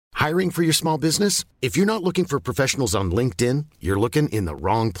Hiring for your small business? If you're not looking for professionals on LinkedIn, you're looking in the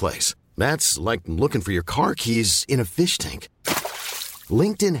wrong place. That's like looking for your car keys in a fish tank.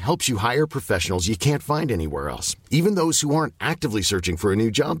 LinkedIn helps you hire professionals you can't find anywhere else, even those who aren't actively searching for a new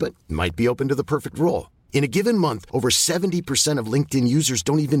job but might be open to the perfect role. In a given month, over 70% of LinkedIn users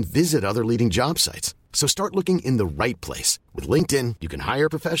don't even visit other leading job sites. So start looking in the right place. With LinkedIn, you can hire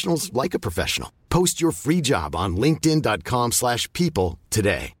professionals like a professional. Post your free job on linkedin.com/people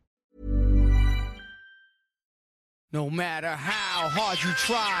today. No matter how hard you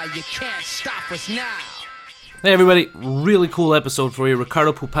try, you can't stop us now. Hey everybody, really cool episode for you.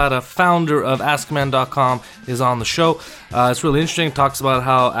 Ricardo Poupada, founder of AskMan.com, is on the show. It's really interesting. Talks about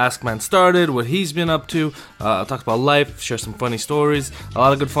how AskMan started, what he's been up to, talks about life, shares some funny stories, a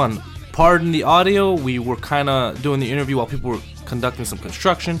lot of good fun. Pardon the audio, we were kind of doing the interview while people were conducting some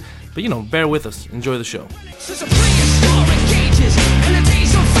construction, but bear with us. Enjoy the show. Since a prehistoric ages, and the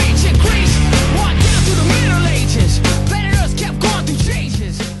days of ancient Greece, walked down through the Middle Ages, planet Earth kept going through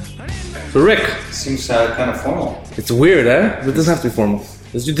changes. So Rick, seems kind of formal. it's weird, eh? But it doesn't have to be formal.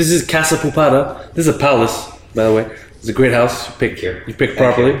 This is Casa Poupada. This is a palace, by the way. It's a great house. You picked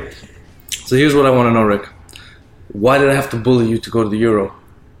properly. So here's what I want to know, Rick. Why did I have to bully you to go to the Euro?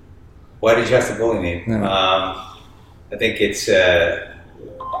 Why did you have to bully me? Yeah. I think it's a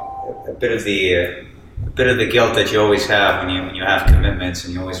bit of the guilt that you always have when you have commitments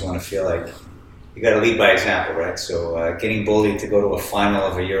and you always want to feel like you got to lead by example, right? So getting bullied to go to a final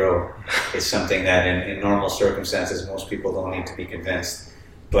of a Euro is something that in normal circumstances most people don't need to be convinced.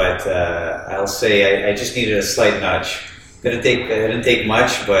 But I'll say I just needed a slight nudge. It didn't take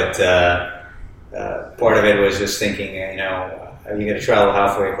much, but part of it was just thinking, you got to travel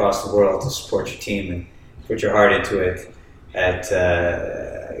halfway across the world to support your team and put your heart into it at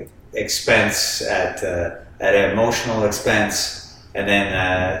expense, at emotional expense. And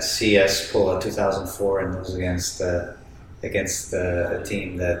then see us pull a 2004 and lose against a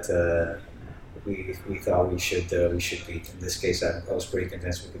team that we thought we should beat. In this case, I was pretty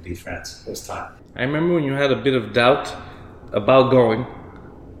convinced we could beat France. It was time. I remember when you had a bit of doubt about going,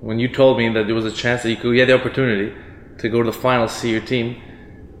 when you told me that there was a chance that you had the opportunity to go to the final, see your team,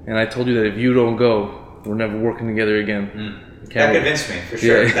 and I told you that if you don't go, we're never working together again. That convinced me for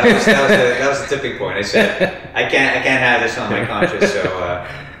sure. Yeah. That was the tipping point. I said, I can't have this on my conscience. So,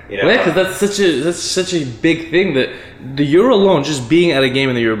 Yeah, because that's such a big thing that the Euro alone, just being at a game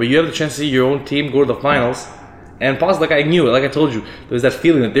in the Euro, but you have the chance to see your own team go to the finals, and possibly, like I knew it, like I told you, there was that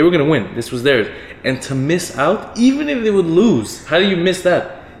feeling that they were going to win. This was theirs, and to miss out, even if they would lose, how do you miss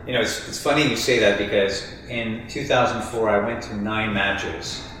that? It's funny you say that because in 2004 I went to 9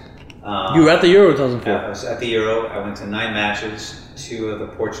 matches. You were at the Euro in 2004? I was at the Euro. I went to 9 matches, 2 of the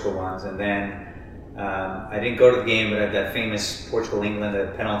Portugal ones, and then I didn't go to the game, but at that famous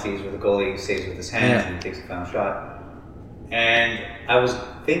Portugal-England penalties where the goalie saves with his hands and he takes a final shot. And I was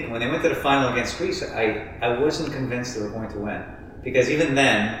thinking, when they went to the final against Greece, I wasn't convinced they were going to win. Because even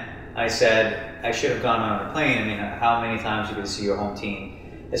then, I said, I should have gone on a plane. I mean, how many times you get to see your home team?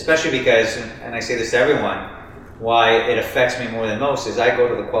 Especially because, and I say this to everyone, why it affects me more than most is I go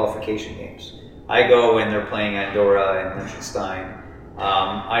to the qualification games. I go when they're playing Andorra and Liechtenstein.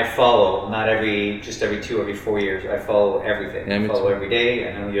 I follow, not every 2, every 4 years, I follow everything. I follow every day.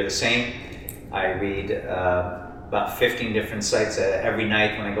 I know you're the same. I read about 15 different sites every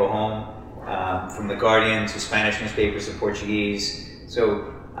night when I go home, from The Guardian to Spanish newspapers to Portuguese.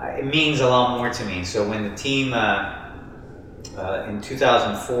 So it means a lot more to me. So when the team, in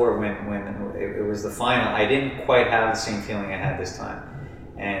 2004, when it was the final, I didn't quite have the same feeling I had this time.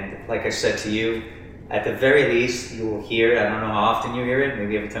 And like I said to you, at the very least, you will hear, I don't know how often you hear it,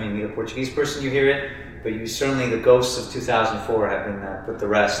 maybe every time you meet a Portuguese person you hear it, but you certainly, the ghosts of 2004 have been put to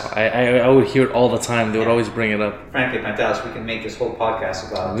rest. I would hear it all the time. They would always bring it up. Frankly, Pantelis, we can make this whole podcast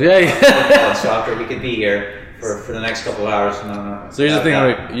about football and soccer. We could be here for the next couple of hours. No. So here's the thing,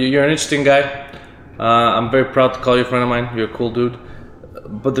 Rick. You're an interesting guy. I'm very proud to call you a friend of mine. You're a cool dude.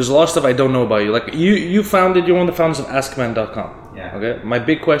 But there's a lot of stuff I don't know about you. Like, you're one of the founders of AskMan.com. Yeah. Okay? My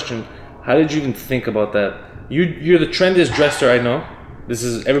big question, how did you even think about that? You're the trendiest dresser I know.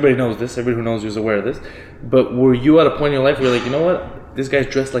 Everybody knows this. Everybody who knows you is aware of this. But were you at a point in your life where you're like, you know what? This guy's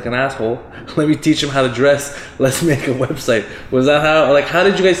dressed like an asshole. Let me teach him how to dress. Let's make a website. Was that how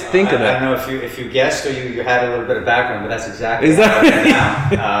did you guys think of that? I don't know if you guessed or you had a little bit of background, but that's exactly how I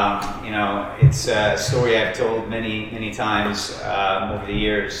am now. It's a story I've told many times over the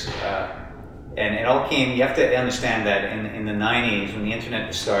years. And it all came, you have to understand that in the 90s, when the internet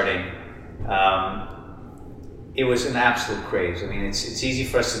was starting, it was an absolute craze. I mean, it's easy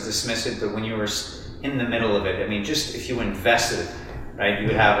for us to dismiss it, but when you were in the middle of it, I mean, just if you invested, right? You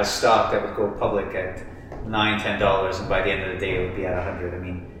would have a stock that would go public at $9, $10, and by the end of the day it would be at 100. I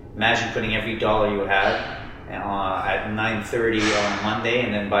mean, imagine putting every dollar you had at 9:30 on a Monday,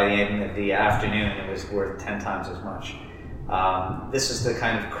 and then by the end of the afternoon it was worth 10 times as much. This is the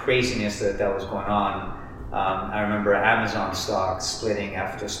kind of craziness that was going on. I remember Amazon stock splitting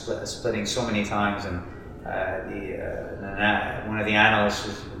after splitting so many times, and one of the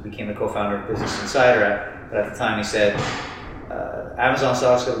analysts became the co-founder of Business Insider. But at the time he said, Amazon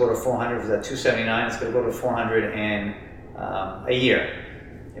stock's going to go to 400. It was at 279. It's going to go to 400 in a year.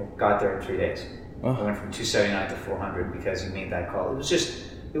 It got there in 3 days. Oh. It went from 279 to 400 because he made that call. It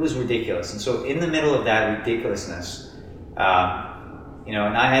was ridiculous. And so in the middle of that ridiculousness,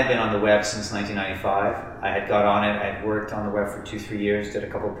 and I had been on the web since 1995. I had got on it. I had worked on the web for 2-3 years, did a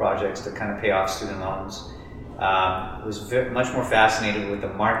couple of projects to kind of pay off student loans. Was much more fascinated with the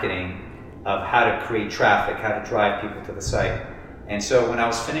marketing of how to create traffic, how to drive people to the site. And so when I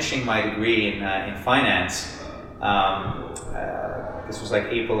was finishing my degree in finance, this was like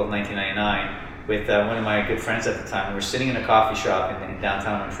April of 1999, with one of my good friends at the time. We were sitting in a coffee shop in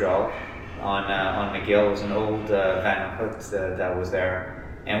downtown Montreal on McGill. It was an old Van Hook that was there.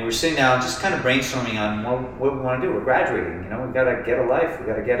 And we were sitting down just kind of brainstorming on what we want to do. We're graduating, we've got to get a life, we've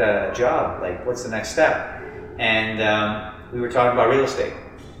got to get a job, like what's the next step? And we were talking about real estate,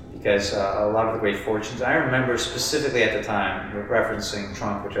 because a lot of the great fortunes, I remember specifically at the time, referencing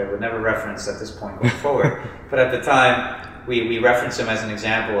Trump, which I would never reference at this point going forward, but at the time, we referenced him as an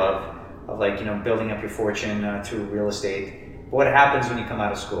example of building up your fortune through real estate. But what happens when you come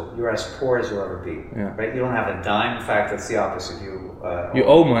out of school? You're as poor as you'll ever be, right? You don't have a dime. In fact, that's the opposite. You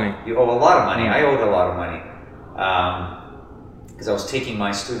owe money. You owe a lot of money. I owed a lot of money because I was taking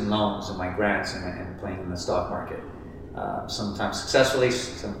my student loans and my grants and playing in the stock market. Sometimes successfully,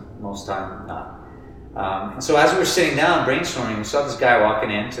 most time not. And so as we were sitting down brainstorming, we saw this guy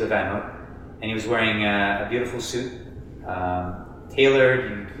walking into the Van Hook, and he was wearing a beautiful suit,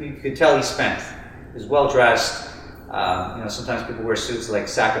 tailored. You could tell he spent. He was well dressed. Sometimes people wear suits like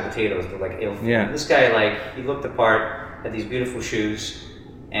sack of potatoes, but like ill. Yeah. This guy, he looked the part, had these beautiful shoes,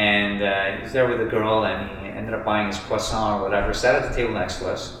 and he was there with a girl, and he ended up buying his croissant or whatever. Sat at the table next to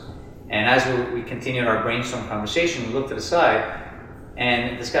us, and as we continued our brainstorm conversation, we looked to the side,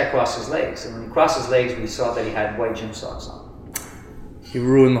 and this guy crossed his legs. And when he crossed his legs, we saw that he had white gym socks on. You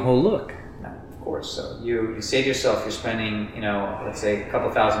ruined the whole look. No, of course. So you say to yourself, you're spending, let's say a couple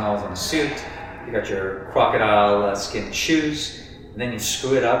 $1,000s on a suit. You got your crocodile skin shoes, and then you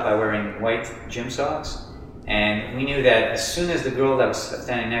screw it up by wearing white gym socks. And we knew that as soon as the girl that was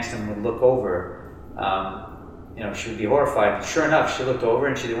standing next to him would look over, she would be horrified. Sure enough, she looked over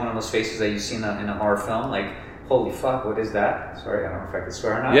and she did one of those faces that you see in a horror film, like, holy fuck, what is that? Sorry, I don't know if I could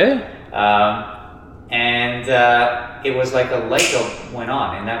swear or not. Yeah. And it was like a light bulb went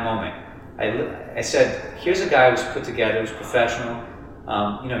on in that moment. I said, here's a guy who's put together, who's professional.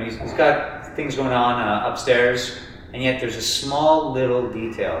 He's got things going on upstairs, and yet there's a small little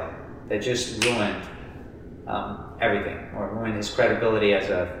detail that just ruined everything, or ruined his credibility as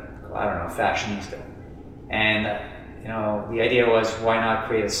fashionista. And the idea was, why not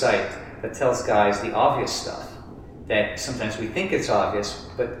create a site that tells guys the obvious stuff that sometimes we think it's obvious,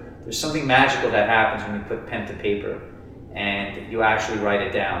 but there's something magical that happens when you put pen to paper and you actually write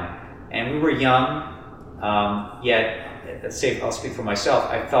it down. And we were young, yet I'll speak for myself.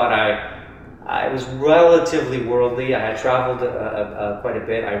 I thought I was relatively worldly. I had traveled quite a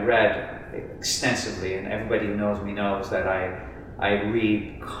bit. I read extensively, and everybody who knows me knows that I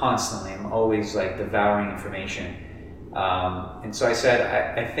read constantly. I'm always devouring information. And so I said,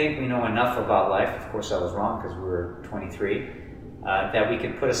 I think we know enough about life. Of course, I was wrong because we were 23. That we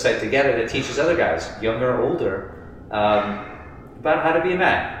could put a site together that teaches other guys, younger or older, about how to be a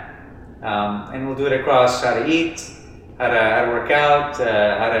man. And we'll do it across how to eat, how to work out,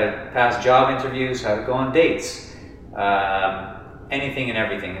 how to pass job interviews, how to go on dates, anything and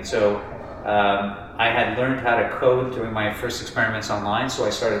everything. And so I had learned how to code during my first experiments online, so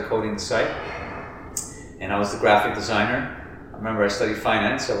I started coding the site. And I was the graphic designer. I remember I studied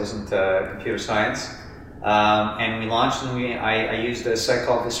finance, I wasn't computer science. And we launched, and I used a site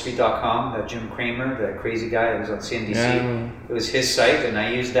called TheStreet.com, that Jim Cramer, the crazy guy that was on CNBC. Yeah. It was his site, and I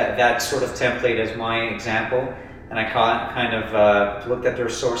used that sort of template as my example. And I kind of looked at their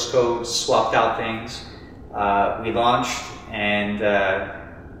source code, swapped out things. We launched, and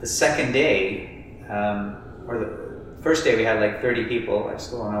the second day, or the first day we had 30 people. I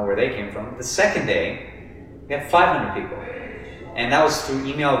still don't know where they came from. The second day, we had 500 people. And that was through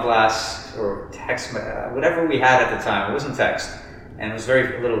email blast or text, whatever we had at the time. It wasn't text, and it was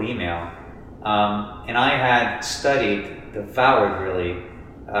very little email. And I had studied devoured really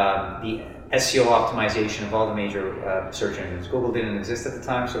the SEO optimization of all the major search engines. Google didn't exist at the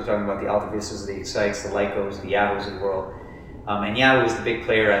time, so we're talking about the Alta Vistas, the Excites, the Lycos, the Yahoos of the world. And Yahoo was the big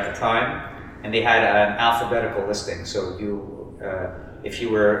player at the time, and they had an alphabetical listing. So if you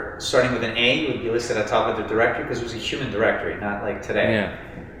were starting with an A, you would be listed at the top of the directory because it was a human directory, not like today. Yeah.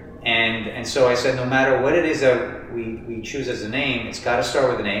 And so I said, no matter what it is that we choose as a name, it's got to start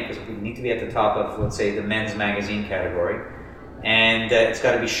with an A because we need to be at the top of, let's say, the men's magazine category. And it's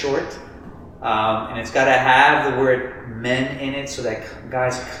got to be short. And it's got to have the word men in it so that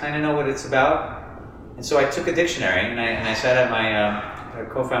guys kind of know what it's about. And so I took a dictionary and I sat at my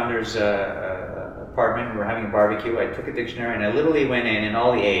co-founder's apartment. We were having a barbecue. I took a dictionary and I literally went in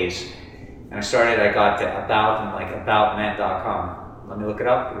all the A's. And I got to about and like aboutmen.com. Let me look it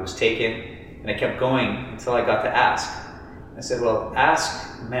up. It was taken. And I kept going until I got to ask. I said, well,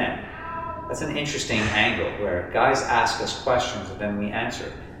 ask men. That's an interesting angle where guys ask us questions and then we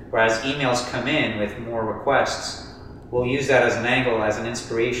answer. Whereas emails come in with more requests, we'll use that as an angle, as an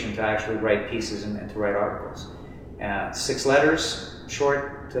inspiration to actually write pieces and to write articles. 6 letters,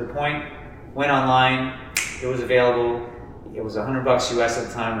 short, to the point, went online, it was available. It was $100 US at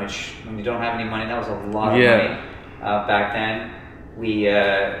the time, which when you don't have any money, that was a lot of money back then. We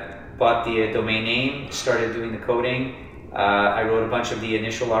bought the domain name, started doing the coding. I wrote a bunch of the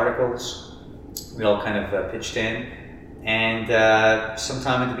initial articles. We all kind of pitched in. And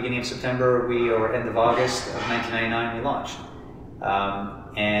sometime at the beginning of September, or end of August of 1999, we launched.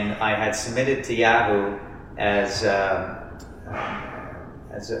 And I had submitted to Yahoo as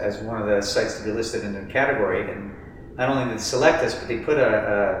one of the sites to be listed in their category. And not only did they select us, but they put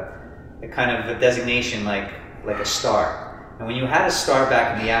a kind of a designation like a star. And when you had a star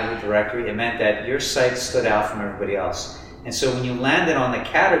back in the Yahoo directory, it meant that your site stood out from everybody else. And so when you landed on the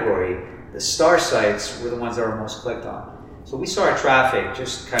category, the star sites were the ones that were most clicked on. So we saw our traffic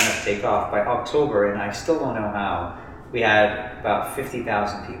just kind of take off. By October, and I still don't know how, we had about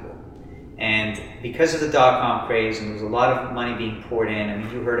 50,000 people. And because of the dot-com craze, and there was a lot of money being poured in, I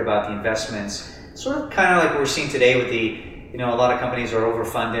mean, you heard about the investments, sort of kind of like we're seeing today with the, a lot of companies are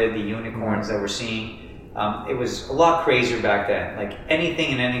overfunded, the unicorns that we're seeing. It was a lot crazier back then. Like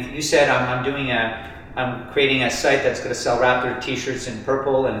anything and anything. You said, I'm creating a site that's going to sell Raptor t-shirts in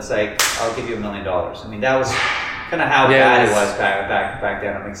purple, and it's like, I'll give you $1 million. I mean, that was kind of how bad it was back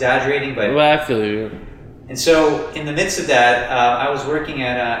then. I'm exaggerating, but... Well, I feel you. And so, in the midst of that, I was working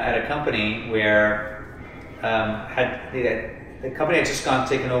at a company where the company had just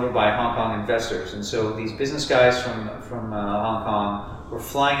taken over by Hong Kong investors. And so, these business guys from Hong Kong were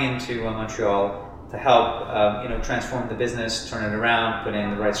flying into Montreal to help, transform the business, turn it around, put in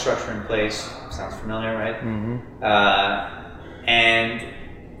the right structure in place. Sounds familiar, right? Mm-hmm. And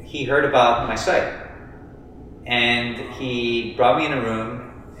he heard about my site, and he brought me in a room,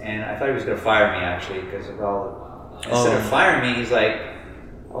 and I thought he was going to fire me actually because of all. Instead of firing me, he's like,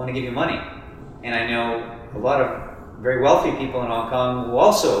 "I want to give you money," and I know a lot of very wealthy people in Hong Kong will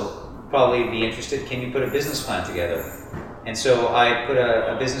also probably be interested. Can you put a business plan together? And so I put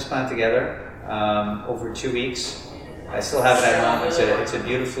a business plan together. Over 2 weeks. I still have it at home. It's a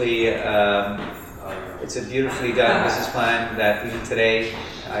beautifully done business plan that even today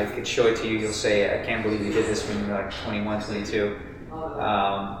I could show it to you. You'll say, I can't believe you did this when you were like 21, 22.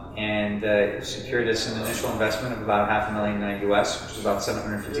 And it secured us an initial investment of about $500,000 US, which is about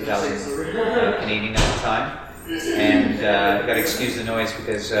 750,000 Canadian at the time. And I got to excuse the noise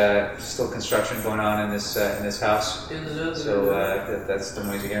because still construction going on in this house. So that's the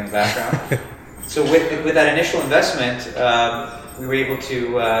noise you hear in the background. So with that initial investment, we were able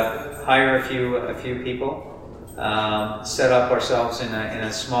to hire a few people, set up ourselves in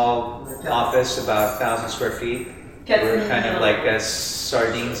a small office, about 1,000 square feet. We were kind of like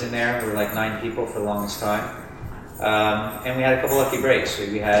sardines in there. We were like 9 people for the longest time. And we had a couple lucky breaks.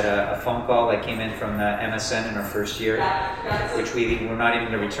 We had a phone call that came in from MSN in our first year, which we were not even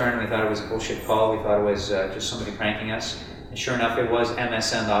going to return. We thought it was a bullshit call. We thought it was just somebody pranking us. And sure enough, it was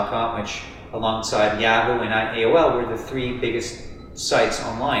MSN.com, which alongside Yahoo and AOL were the 3 biggest sites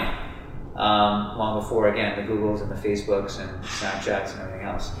online. Long before, again, the Googles and the Facebooks and Snapchats and everything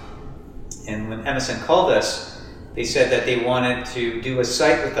else. And when MSN called us, they said that they wanted to do a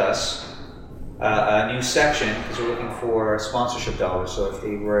site with us, a new section, because we're looking for sponsorship dollars. So if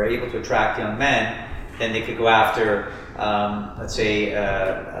they were able to attract young men, then they could go after, let's say,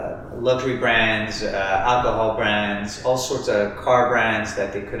 luxury brands, alcohol brands, all sorts of car brands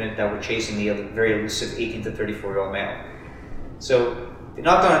that that were chasing the very elusive 18 to 34-year-old male. So they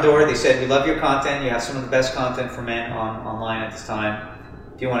knocked on our door. They said, "We love your content. You have some of the best content for men online at this time.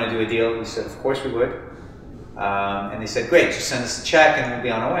 Do you want to do a deal?" We said, "Of course we would." And they said, great, just send us a check and we'll be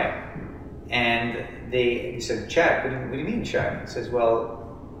on our way. And he said, check? What do you mean check? He says, well,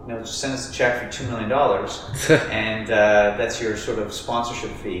 just send us a check for $2 million, and that's your sort of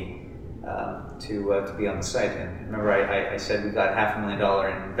sponsorship fee to be on the site. And remember, I said we got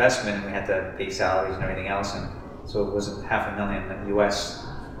 $500,000 in investment, and we had to pay salaries and everything else, and so it wasn't $500,000 US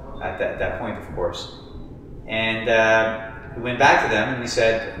at that point, of course. And we went back to them and we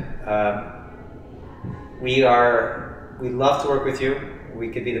said, we'd love to work with you. We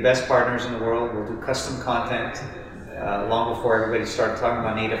could be the best partners in the world. We'll do custom content. Long before everybody started talking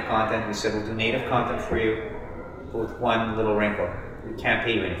about native content, we said we'll do native content for you, but with one little wrinkle: we can't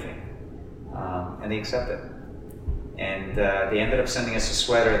pay you anything. And they accepted. And they ended up sending us a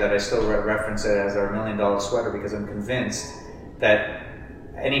sweater that I still reference it as our $1 million sweater, because I'm convinced that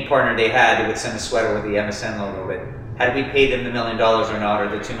any partner they had, they would send a sweater with the MSN logo. But had we paid them the $1 million or not, or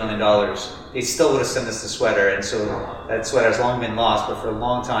the $2 million, they still would have sent us the sweater. And so that sweater has long been lost, but for a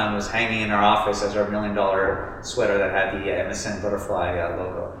long time was hanging in our office as our $1 million sweater that had the MSN butterfly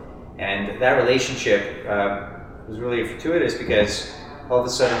logo. And that relationship was really fortuitous, because all of a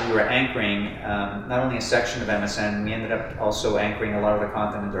sudden we were anchoring not only a section of MSN, we ended up also anchoring a lot of the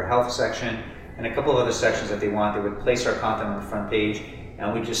content in their health section and a couple of other sections that they want. They would place our content on the front page,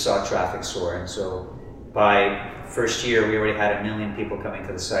 and we just saw traffic soar. And so by first year, we already had 1 million people coming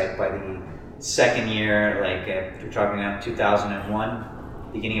to the site. By the second year, you're talking about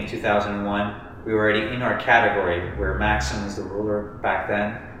 2001, beginning of 2001, we were already in our category, where Maxim was the ruler back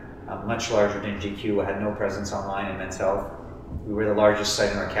then, much larger than GQ, had no presence online in men's health. We were the largest site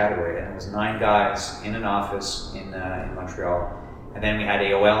in our category, and it was 9 guys in an office in Montreal. And then we had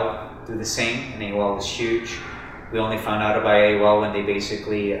AOL do the same, and AOL was huge. We only found out about AOL when they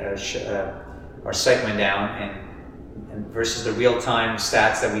basically, our site went down, and versus the real-time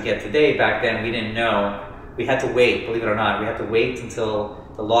stats that we get today, back then we didn't know. We had to wait, believe it or not, we had to wait until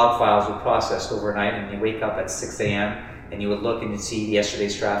the log files were processed overnight, and you wake up at 6 a.m. and you would look and you'd see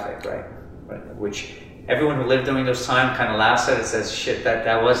yesterday's traffic, right? Which everyone who lived during those times kind of laughs at it, says, shit,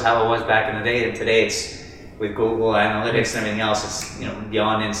 that was how it was back in the day, and today it's, with Google Analytics and everything else, it's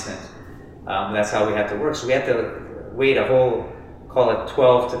beyond instant. That's how we had to work. So we had to wait a whole, call it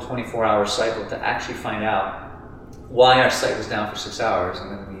 12 to 24 hour cycle to actually find out why our site was down for 6 hours.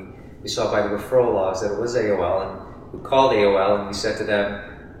 And then we saw by the referral logs that it was AOL, and we called AOL and we said to them,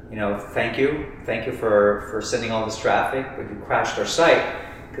 thank you for sending all this traffic, but you crashed our site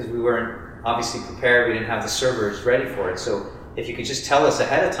because we weren't obviously prepared. We didn't have the servers ready for it. So if you could just tell us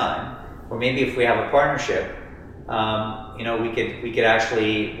ahead of time, or maybe if we have a partnership, we could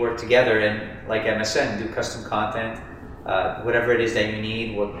actually work together and, like MSN, do custom content, whatever it is that you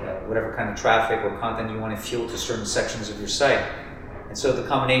need, whatever kind of traffic or content you want to fuel to certain sections of your site. And so the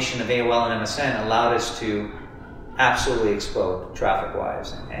combination of AOL and MSN allowed us to absolutely explode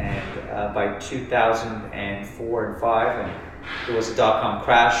traffic-wise. And by 2004 and 5, and there was a dot-com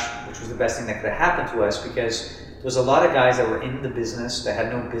crash, which was the best thing that could have happened to us, because there was a lot of guys that were in the business that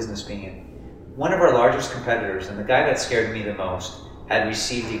had no business being in. One of our largest competitors, and the guy that scared me the most, had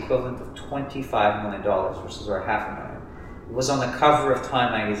received the equivalent of $25 million versus our $500,000. It was on the cover of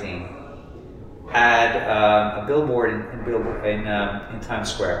Time magazine, had a billboard in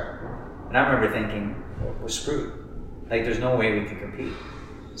Times Square. And I remember thinking, we're screwed. There's no way we can compete.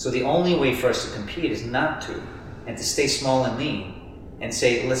 So the only way for us to compete is not to, and to stay small and lean, and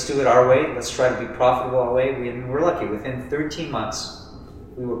say, let's do it our way, let's try to be profitable our way. We're lucky, within 13 months,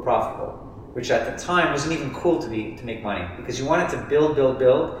 we were profitable, which at the time wasn't even cool to make money, because you wanted to build,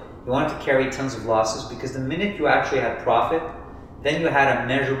 you wanted to carry tons of losses, because the minute you actually had profit, then you had a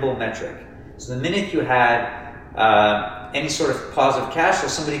measurable metric. So the minute you had any sort of positive cash flow,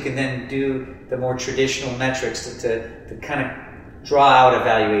 somebody can then do the more traditional metrics to kind of draw out a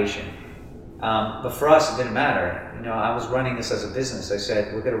valuation. But for us, it didn't matter. I was running this as a business. I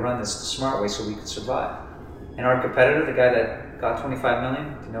said, we're going to run this the smart way so we could survive. And our competitor, the guy that got 25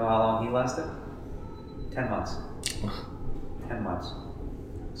 million, do you know how long he lasted? 10 months. 10 months.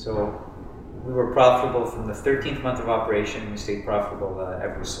 So we were profitable from the 13th month of operation. We stayed profitable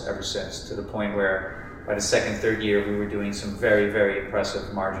ever since, to the point where by the second, third year, we were doing some very, very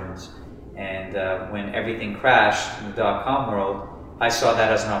impressive margins. And when everything crashed in the dot-com world, I saw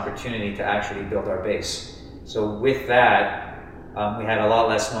that as an opportunity to actually build our base. So with that, we had a lot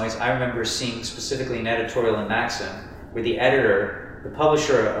less noise. I remember seeing specifically an editorial in Maxim where the editor, the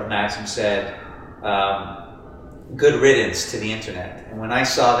publisher of Maxim, said, good riddance to the internet. And when I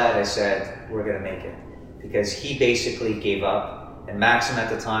saw that, I said, we're going to make it. Because he basically gave up. And Maxim at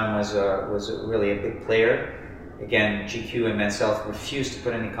the time was really a big player again, GQ and Men's Health refused to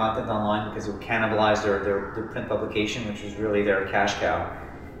put any content online because it would cannibalize their print publication, which was really their cash cow.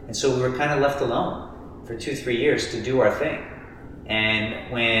 And so we were kind of left alone for 2-3 years to do our thing.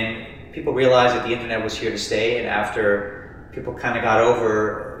 And when people realized that the internet was here to stay, and after people kind of got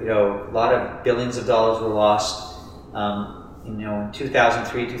over, a lot of billions of dollars were lost, in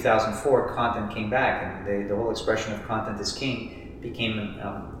 2003, 2004, content came back, and the whole expression of content is king became,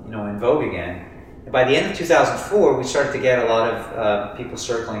 in vogue again. And by the end of 2004, we started to get a lot of people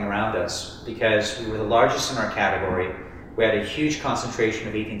circling around us because we were the largest in our category. We had a huge concentration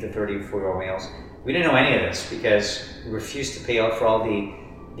of 18 to 34-year-old males. We didn't know any of this because we refused to pay out for all the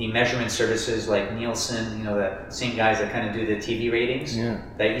measurement services like Nielsen, the same guys that kind of do the TV ratings,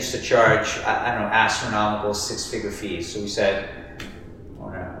 that used to charge, astronomical 6-figure fees. So we said,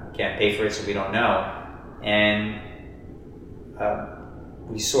 can't pay for it, so we don't know. And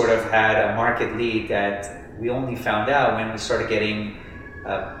we sort of had a market lead that we only found out when we started getting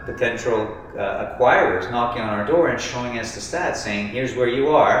potential acquirers knocking on our door and showing us the stats, saying, here's where you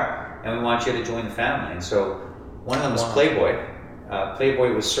are, and we want you to join the family. And so one of them was Playboy.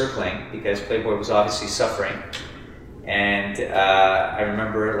 Playboy was circling because Playboy was obviously suffering. And I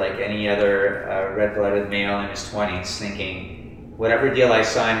remember, like any other red-blooded male in his 20s, thinking, whatever deal I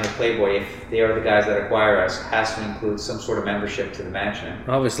sign with Playboy, if they are the guys that acquire us, has to include some sort of membership to the mansion.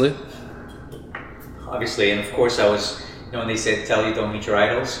 Obviously, and of course I was, when they said, tell you don't meet your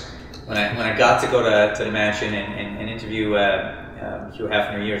idols, when I got to go to the mansion and interview Hugh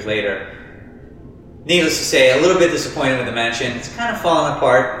Hefner years later, needless to say, a little bit disappointed with the mansion. It's kind of fallen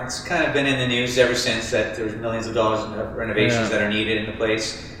apart. It's kind of been in the news ever since that there's millions of dollars of renovations that are needed in the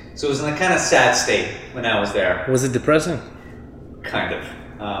place. So it was in a kind of sad state when I was there. Was it depressing? Kind of.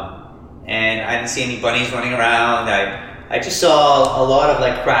 And I didn't see any bunnies running around. I just saw a lot of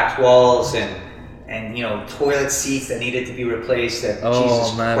like cracked walls and toilet seats that needed to be replaced that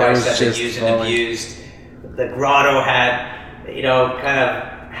Jesus Christ had been used and abused. The grotto had, kind of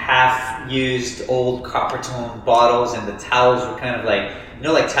half-used old copper tone bottles, and the towels were kind of like,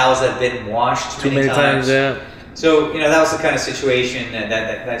 like towels that have been washed too many times. So, that was the kind of situation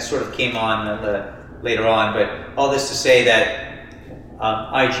that sort of came on later on. But all this to say that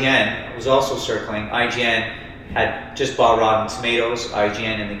IGN was also circling. IGN had just bought Rotten Tomatoes.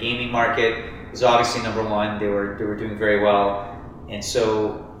 IGN in the gaming market was obviously number one. They were doing very well, and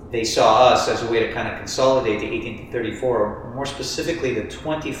so they saw us as a way to kind of consolidate the 18 to 34, more specifically the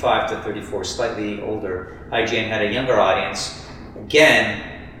 25 to 34, slightly older. IGN had a younger audience. Again,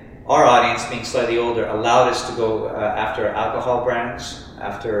 our audience being slightly older allowed us to go after alcohol brands,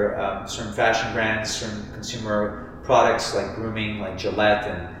 after certain fashion brands, certain consumer products like grooming, like Gillette,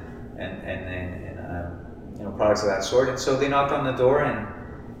 and products of that sort. And so they knocked on the door and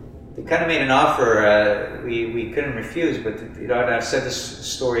they kind of made an offer we couldn't refuse, but I've said this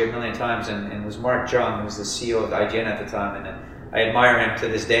story a million times, and it was Mark Jung, who was the CEO of IGN at the time, and I admire him to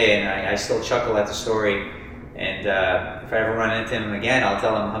this day, and I still chuckle at the story, and if I ever run into him again, I'll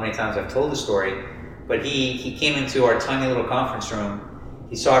tell him how many times I've told the story. But he came into our tiny little conference room,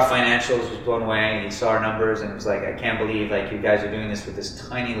 he saw our financials, was blown away, he saw our numbers, and was like, I can't believe you guys are doing this with this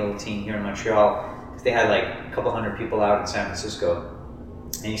tiny little team here in Montreal, because they had like a couple hundred people out in San Francisco.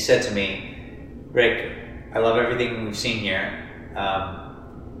 And he said to me, Rick, I love everything we've seen here.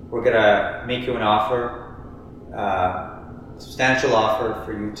 We're going to make you an offer, substantial offer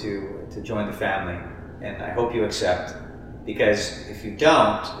for you to join the family. And I hope you accept. Because if you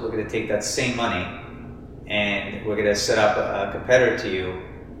don't, we're going to take that same money and we're going to set up a competitor to you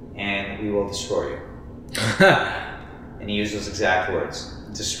and we will destroy you. And he used those exact words,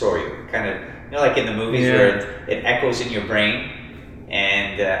 destroy you. Kind of, like in the movies where it echoes in your brain.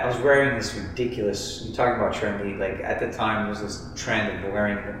 And I was wearing this ridiculous, you're talking about trendy, like at the time there was this trend of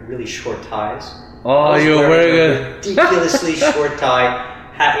wearing really short ties. Oh, you were wearing a ridiculously short tie.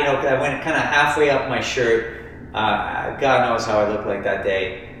 I went kind of halfway up my shirt. God knows how I looked like that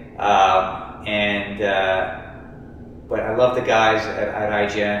day. But I love the guys at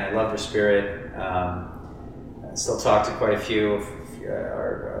IGN. I love their spirit. I still talk to quite a few of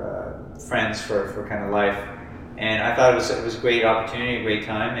our friends for kind of life. And I thought it was a great opportunity, a great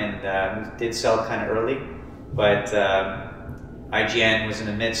time, and we did sell kind of early, but IGN was in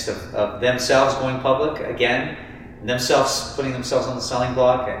the midst of themselves going public again, themselves putting themselves on the selling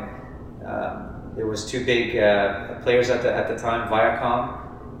block, and there was two big players at the time,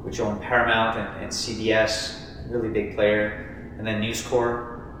 Viacom, which owned Paramount and CBS, really big player, and then News Corp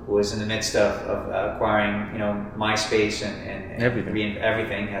was in the midst of acquiring, MySpace and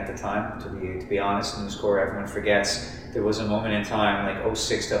everything at the time. To be honest, News Corp, everyone forgets there was a moment in time, like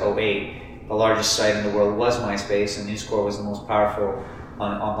 06 to 08, the largest site in the world was MySpace, and News Corp was the most powerful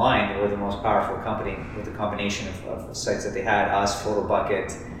online. They were the most powerful company with the combination of sites that they had, us,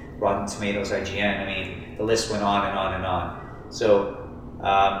 PhotoBucket, Rotten Tomatoes, IGN. I mean, the list went on and on and on. So,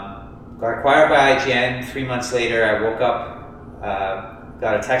 got acquired by IGN. 3 months later, I woke up,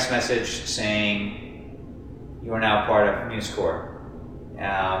 got a text message saying, "You are now part of News Corp."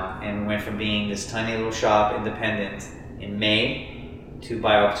 And we went from being this tiny little shop, independent, in May, to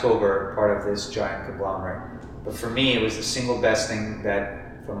by October, part of this giant conglomerate. But for me, it was the single best thing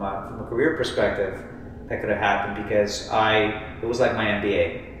that, from a career perspective, that could have happened, because it was like my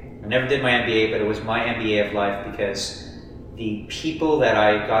MBA. I never did my MBA, but it was my MBA of life, because the people that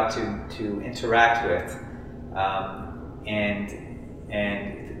I got to interact with, and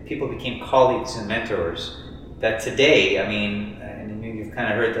people became colleagues and mentors, that today, I mean, and you've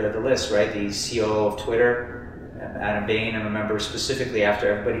kind of heard the list, right? The CEO of Twitter, Adam Bain, I remember specifically after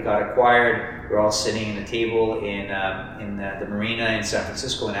everybody got acquired, we're all sitting at a table in the marina in San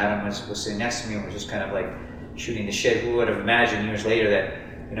Francisco, and Adam was sitting next to me, and we're just kind of like shooting the shit. Who would have imagined years later that,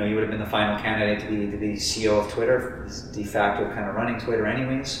 you know, you would have been the final candidate to be CEO of Twitter, de facto kind of running Twitter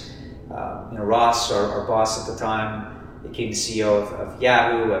anyways. You know, Ross, our boss at the time, became the CEO of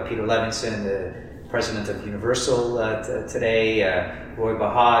Yahoo. Peter Levinson, the president of Universal today. Roy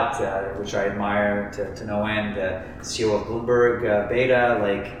Bahat, which I admire to no end, CEO of Bloomberg Beta.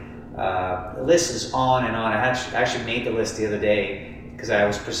 The list is on and on. I actually made the list the other day because I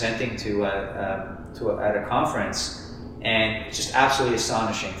was presenting at a conference. And it's just absolutely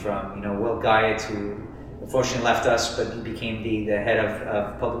astonishing, from, you know, Will Guyett, who unfortunately left us, but he became the head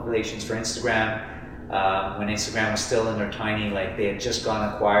of public relations for Instagram when Instagram was still in their tiny, like they had just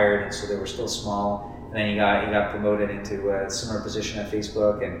gone acquired, and so they were still small. And then he got promoted into a similar position at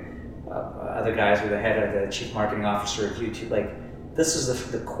Facebook, and other guys were the head of the chief marketing officer of YouTube. Like, this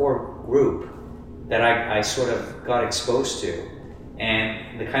is the core group that I sort of got exposed to.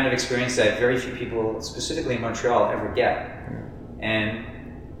 And the kind of experience that very few people, specifically in Montreal, ever get. And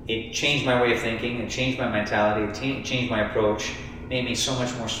it changed my way of thinking, it changed my mentality, it changed my approach, made me so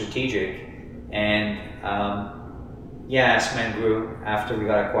much more strategic. And Askman grew after we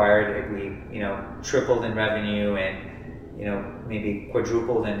got acquired. We, you know, tripled in revenue and, you know, maybe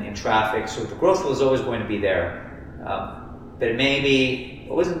quadrupled in traffic. So the growth was always going to be there. But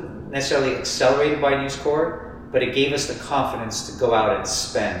it wasn't necessarily accelerated by News Corp, but it gave us the confidence to go out and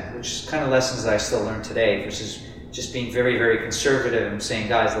spend, which is kind of lessons that I still learn today, versus just being very, very conservative and saying,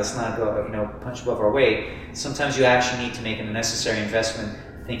 guys, let's not go, you know, punch above our weight. Sometimes you actually need to make a necessary investment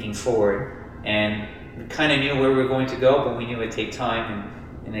thinking forward. And we kind of knew where we were going to go, but we knew it'd take time.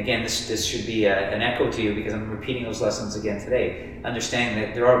 And again, this should be an echo to you, because I'm repeating those lessons again today. Understanding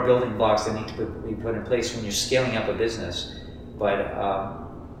that there are building blocks that need to be put in place when you're scaling up a business. But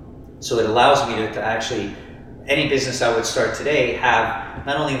so it allows me to actually, any business I would start today, have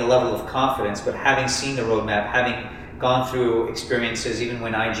not only the level of confidence, but having seen the roadmap, having gone through experiences, even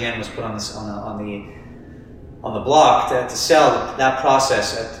when IGN was put on the block to sell, that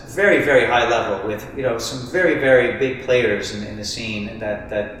process at very, very high level with, you know, some very, very big players in the scene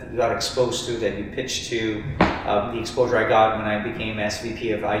that you got exposed to, that you pitched to, the exposure I got when I became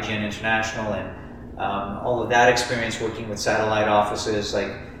SVP of IGN International, and all of that experience working with satellite offices.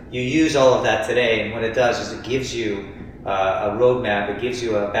 Like, you use all of that today, and what it does is it gives you a roadmap, it gives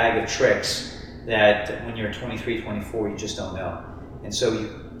you a bag of tricks that when you're 23, 24, you just don't know. And so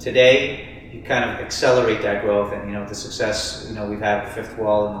today, you kind of accelerate that growth, and, you know, the success, you know, we've had with Fifth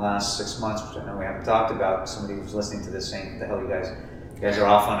Wall in the last 6 months, which I know we haven't talked about. Somebody who's listening to this saying, "The hell, you guys are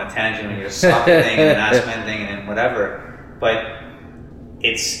off on a tangent on your soccer thing and an Aspen thing and whatever." But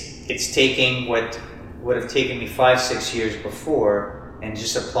it's taking what would have taken me 5-6 years before, and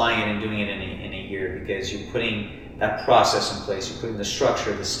just applying it and doing it in a year, because you're putting that process in place, you're putting the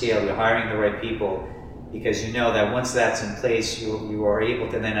structure, the scale, you're hiring the right people, because you know that once that's in place, you are able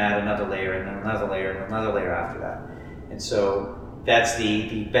to then add another layer and another layer and another layer after that. And so that's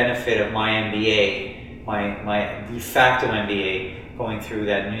the benefit of my MBA, my de facto MBA, going through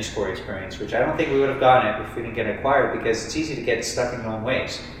that News Corp experience, which I don't think we would have gotten it if we didn't get acquired, because it's easy to get stuck in your own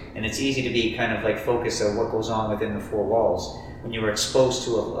ways. And it's easy to be kind of like focused on what goes on within the four walls. When you were exposed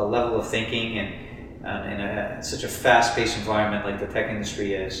to a level of thinking and in such a fast-paced environment like the tech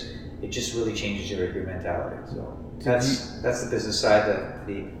industry is, it just really changes your mentality. So that's the business side,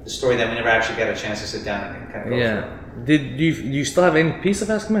 the story that we never actually got a chance to sit down and kind of go through. Do you still have any piece of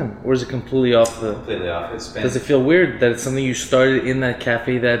Askman, or is it completely off? Completely off. Does it feel weird that it's something you started in that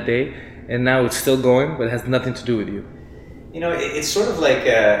cafe that day, and now it's still going, but it has nothing to do with you? You know, it's sort of like,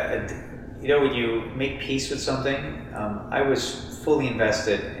 you know, when you make peace with something. I was fully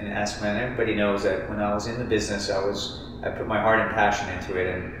invested in Askman. Everybody knows that when I was in the business, I put my heart and passion into it,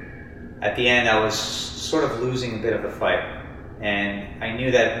 and at the end I was sort of losing a bit of the fight, and I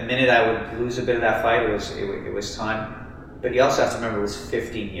knew that the minute I would lose a bit of that fight, it was time. But you also have to remember it was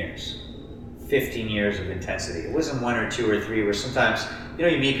 15 years. 15 years of intensity. It wasn't 1 or 2 or 3 where sometimes, you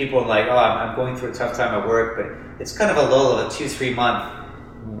meet people and like, oh, I'm going through a tough time at work, but it's kind of a lull of a 2-3 month.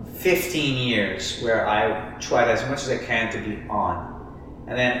 15 years where I tried as much as I can to be on.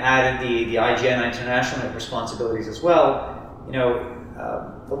 And then added the IGN international responsibilities as well.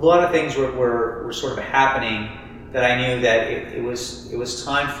 A lot of things were sort of happening that I knew that it was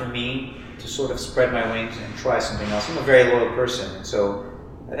time for me to sort of spread my wings and try something else. I'm a very loyal person, and so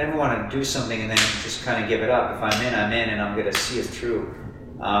I never want to do something and then just kind of give it up. If I'm in, I'm in, and I'm going to see it through.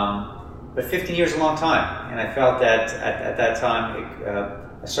 But 15 years is a long time, and I felt that at that time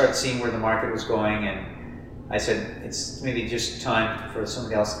I started seeing where the market was going, and I said it's maybe just time for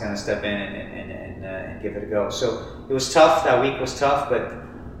somebody else to kind of step in and give it a go. So it was tough. That week was tough, but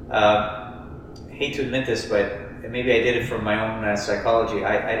I hate to admit this, but maybe I did it for my own psychology.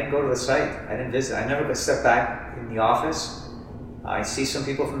 I didn't go to the site. I didn't visit. I never stepped back in the office. I see some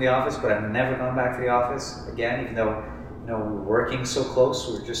people from the office, but I've never gone back to the office again, even though we're working so close.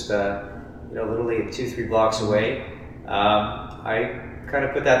 We're just literally 2-3 blocks away. I kind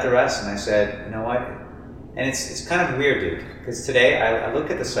of put that to rest, and I said, you know what? And it's kind of weird, dude, because today I look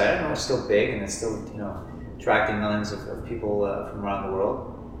at the site. I know it's still big and it's still attracting millions of people from around the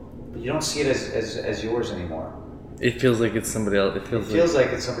world, but you don't see it as yours anymore. It feels like it's somebody else. It feels like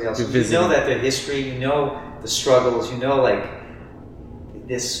it's somebody else. You know that the history, the struggles, like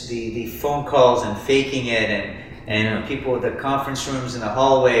the phone calls and faking it, and people at the conference rooms and the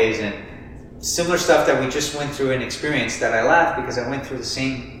hallways and similar stuff that we just went through and experienced. That I laughed because I went through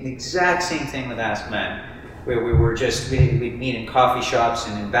the exact same thing with Askman, where we were we'd meet in coffee shops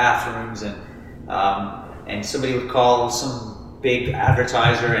and in bathrooms, and somebody would call some big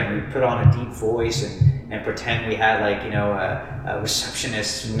advertiser and we'd put on a deep voice and pretend we had a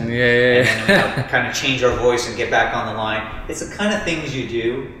receptionist and then kind of change our voice and get back on the line. It's the kind of things you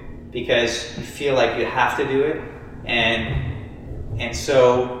do because you feel like you have to do it, and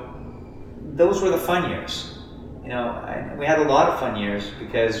so those were the fun years. We had a lot of fun years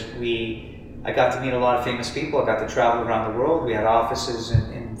because I got to meet a lot of famous people. I got to travel around the world. We had offices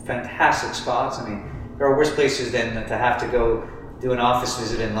in fantastic spots. I mean, there are worse places than to have to go do an office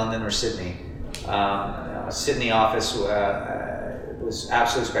visit in London or Sydney. Sydney office was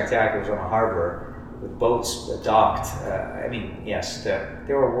absolutely spectacular. It was on a harbor with boats docked. Yes, there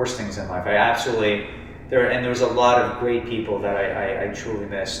were worse things in life. There was a lot of great people that I truly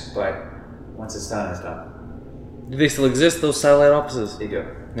missed, but once it's done, it's done. Do they still exist, those satellite offices? They do.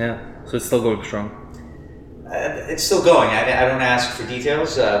 Yeah, so it's still going strong. It's still going. I don't ask for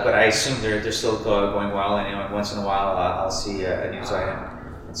details, but I assume they're still going well. And once in a while, I'll see a news item,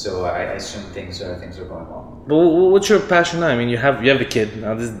 and so I assume things are going well. But what's your passion now? I mean, you have a kid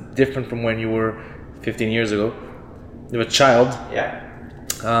now. This is different from when you were 15 years ago. You have a child.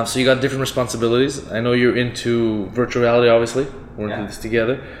 Yeah. So you got different responsibilities. I know you're into virtual reality, obviously. We're into this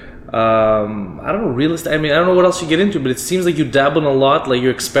together. I don't know, realistic. I mean, I don't know what else you get into, but it seems like you dabble in a lot, like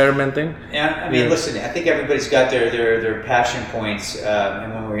you're experimenting. Yeah, I mean, listen, I think everybody's got their passion points,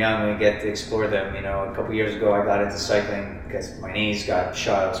 and when we're young, we get to explore them. A couple years ago, I got into cycling because my knees got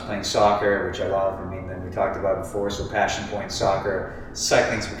shot. I was playing soccer, which I love. I mean, we talked about before, so passion point, soccer.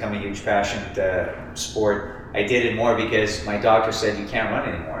 Cycling's become a huge passion sport. I did it more because my doctor said you can't run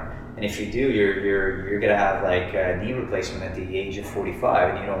anymore. And if you do, you're gonna have like a knee replacement at the age of 45,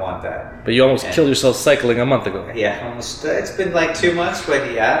 and you don't want that. But you almost killed yourself cycling a month ago. Yeah, almost. It's been like 2 months, but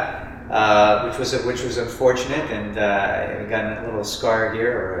which was unfortunate, and I got a little scar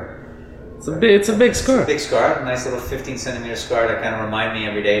here. It's a big scar. It's a big scar, a nice little 15-centimeter scar that kind of remind me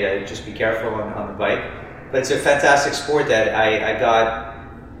every day to just be careful on the bike. But it's a fantastic sport that I got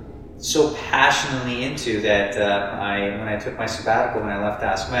so passionately into that when I took my sabbatical, when I left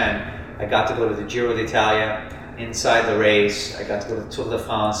Askman, I got to go to the Giro d'Italia inside the race. I got to go to the Tour de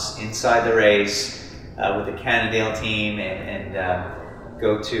France inside the race with the Cannondale team and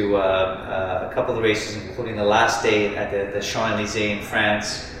go to a couple of the races, including the last day at the Champs-Élysées in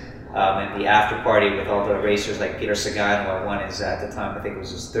France, and the after party with all the racers like Peter Sagan, who won at the time, I think it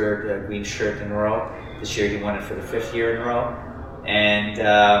was his third green shirt in a row. This year he won it for the 5th year in a row. And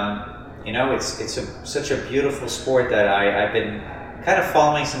it's such a beautiful sport that I've been kind of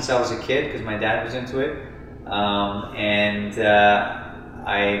following since I was a kid because my dad was into it, and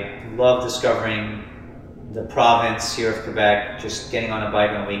I love discovering the province here of Quebec, just getting on a bike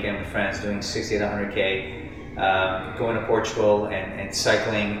on a weekend with friends, doing 60 to 100K, going to Portugal and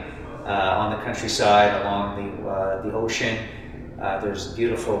cycling on the countryside along the ocean. There's a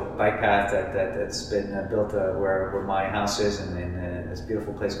beautiful bike path that's been built where my house is, and this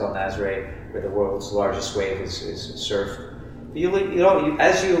beautiful place called Nazaré, where the world's largest wave is surfed. But you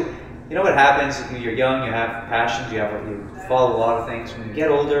know what happens if you're young, you have passions, you follow a lot of things. When you get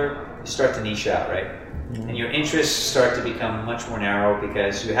older, you start to niche out, right? Mm-hmm. And your interests start to become much more narrow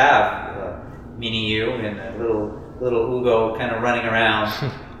because you have mini you and a little Hugo kind of running around,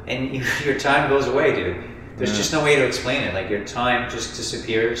 and your time goes away, dude. There's just no way to explain it. Like, your time just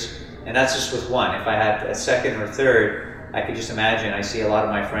disappears, and that's just with one. If I had a second or third, I could just imagine. I see a lot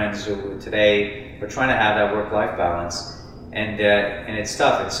of my friends who today are trying to have that work-life balance, and it's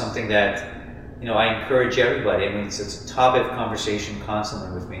tough. It's something that I encourage everybody. I mean, it's a topic of conversation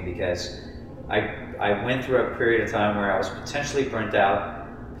constantly with me because I went through a period of time where I was potentially burnt out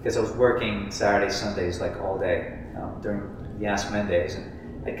because I was working Saturdays, Sundays, like all day during the Ask Men days, and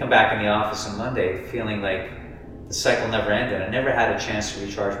I'd come back in the office on Monday feeling like the cycle never ended. I never had a chance to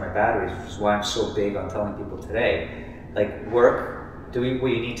recharge my batteries, which is why I'm so big on telling people today, like, work, do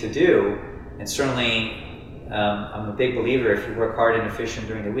what you need to do, and certainly I'm a big believer if you work hard and efficient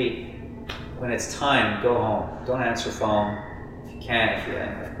during the week, when it's time, go home. Don't answer phone if you can't.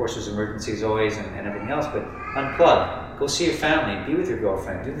 And of course, there's emergencies always and everything else, but unplug. Go see your family, be with your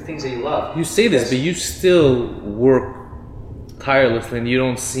girlfriend, do the things that you love. You say this, but you still work tirelessly, and you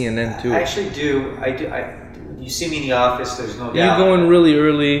don't see an end to it. I actually do. You see me in the office. There's no doubt. You're going really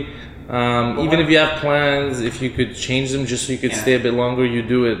early. Even if you have plans, if you could change them just so you could stay a bit longer, you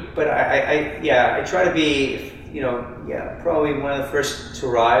do it. But I try to be, probably one of the first to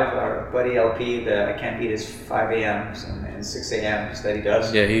arrive. Our buddy LP, I can't beat his 5 a.m.s and 6 a.m.s that he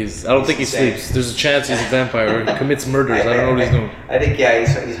does. Yeah, I don't think he sleeps. There's a chance he's a vampire or he commits murders. I don't know what he's doing. I think,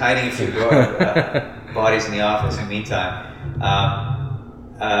 he's hiding a few bodies in the office in the meantime.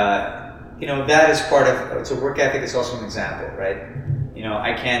 That is part of, it's a work ethic. It's also an example, right?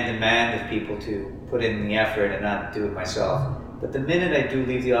 I can demand of people to put in the effort and not do it myself. But the minute I do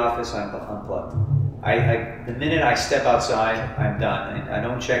leave the office, I'm unplugged. The minute I step outside, I'm done. I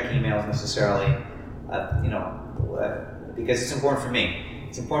don't check emails necessarily, because it's important for me.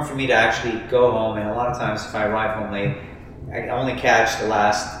 It's important for me to actually go home, and a lot of times if I arrive home late, I only catch the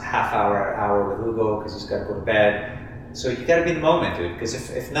last half hour with Hugo because he's got to go to bed. So you got to be in the moment, dude, because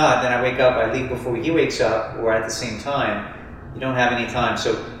if not, then I wake up, I leave before he wakes up, or at the same time, you don't have any time.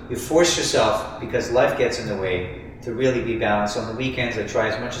 So you force yourself, because life gets in the way, to really be balanced. On the weekends, I try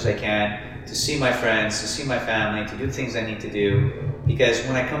as much as I can to see my friends, to see my family, to do things I need to do, because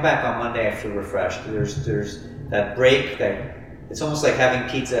when I come back on Monday, I feel refreshed. There's that break, that it's almost like having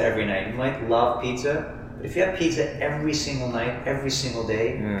pizza every night. You might love pizza, but if you have pizza every single night, every single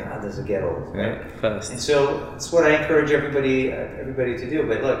day, God, does it get old, right? Fast. And so it's what I encourage everybody to do.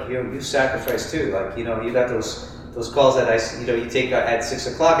 But look, you sacrifice too. Like, you got those calls that you take at 6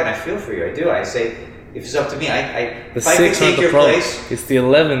 o'clock, and I feel for you. I do. I say, if it's up to me, if I could take your place. It's the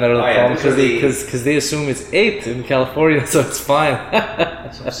 11 that are the problem, because they assume it's 8 in California, so it's fine.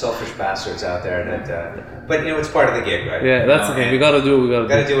 Some selfish bastards out there that, but it's part of the gig, right? Yeah, that's the thing. We got to do what we got to do.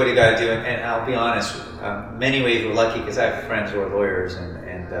 Got to do what you got to do, and I'll be honest. Many ways we're lucky because I have friends who are lawyers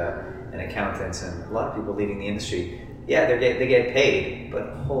and accountants, and a lot of people leaving the industry. Yeah, they get paid,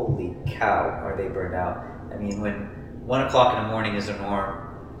 but holy cow, are they burned out? I mean, when 1 o'clock in the morning is the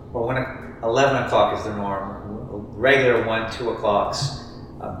norm, or when 11 o'clock is the norm, regular 1, 2 o'clocks,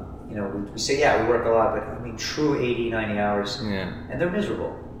 we say, we work a lot, but I mean, true 80, 90 hours, and they're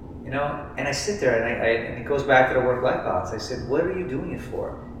miserable, and I sit there and it goes back to the work-life balance. I said, what are you doing it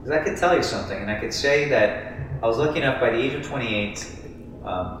for? Because I could tell you something, and I could say that I was lucky enough by the age of 28,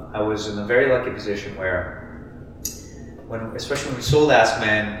 I was in a very lucky position where, especially when we sold Ask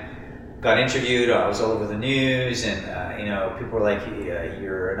Men, got interviewed, I was all over the news, and people were like,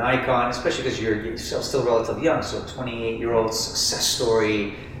 you're an icon, especially because you're still relatively young, so 28-year-old success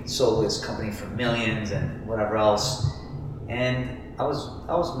story, sold his company for millions and whatever else, and I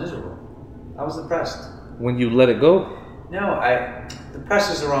was miserable. I was depressed. When you let it go? No,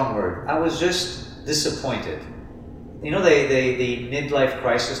 depressed is the wrong word. I was just disappointed. The midlife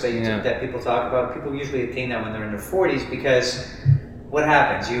crisis that people talk about, people usually attain that when they're in their 40s, because what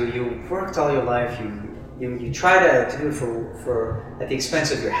happens? You worked all your life, you try to do it for at the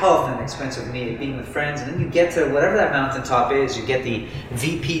expense of your health and the expense of being with friends, and then you get to whatever that mountaintop is, you get the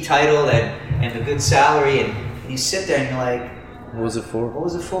VP title and the good salary, and you sit there and you're like, what was it for? What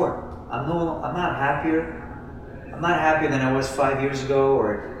was it for? I'm not happier. I'm not happier than I was 5 years ago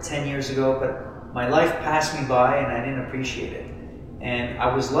or 10 years ago, but my life passed me by and I didn't appreciate it. And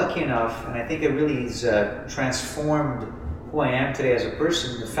I was lucky enough, and I think it really has transformed who I am today as a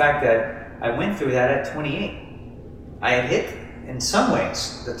person, the fact that I went through that at 28. I had hit, in some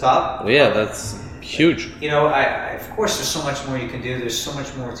ways, the top. Well, yeah, that's huge. You know, I of course, there's so much more you can do. There's so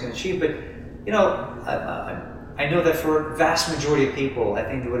much more to achieve. But, you know, I know that for a vast majority of people, I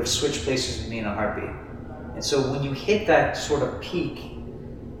think they would have switched places with me in a heartbeat. And so when you hit that sort of peak,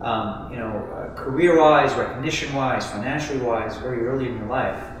 you know, career-wise, recognition-wise, financially-wise, very early in your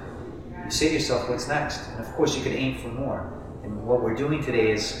life, you say to yourself, what's next? And of course, you could aim for more. And what we're doing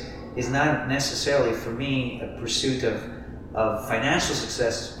today is not necessarily, for me, a pursuit of financial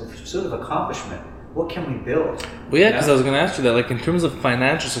success, but a pursuit of accomplishment. What can we build? Well, yeah, because I was going to ask you that. Like, in terms of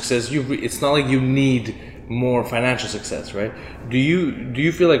financial success, it's not like you need more financial success, right? Do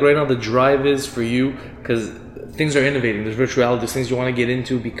you feel like right now the drive is for you, because things are innovating, there's virtual reality, there's things you want to get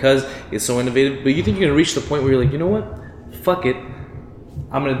into because it's so innovative, but you think you're going to reach the point where you're like, you know what, fuck it,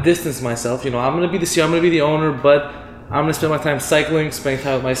 I'm going to distance myself, you know, I'm going to be the CEO, I'm going to be the owner, but I'm going to spend my time cycling, spending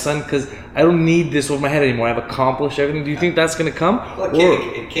time with my son, because I don't need this over my head anymore, I've accomplished everything. Do you think that's going to come? Well,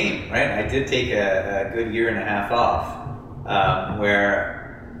 it came, right? I did take a good year and a half off,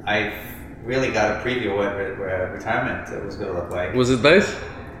 where I really got a preview of what retirement was going to look like. Was it nice?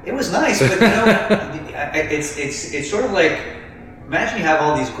 It was nice, but you know, it's sort of like, imagine you have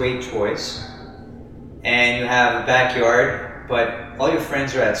all these great toys, and you have a backyard, but all your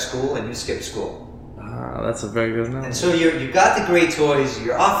friends are at school, and you skip school. That's a very good analogy. And so you got the great toys,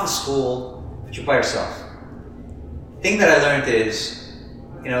 you're off of school, but you're by yourself. The thing that I learned is,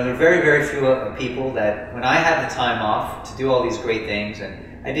 you know, there are very, very few people that, when I had the time off to do all these great things,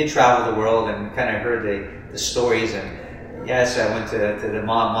 and I did travel the world and kind of heard the stories, and yes, I went to the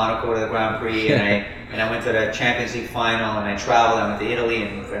Monaco to the Grand Prix, and I went to the Champions League final, and I traveled, I went to Italy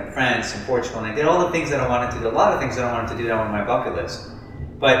and France and Portugal, and I did all the things that I wanted to do, a lot of things that I wanted to do that were on my bucket list.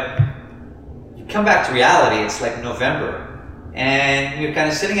 But you come back to reality, it's like November, and you're kind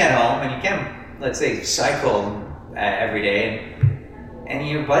of sitting at home, and you can, let's say, cycle every day, and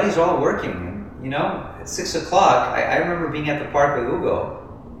your buddies are all working, and, you know, at 6 o'clock, I remember being at the park with Hugo,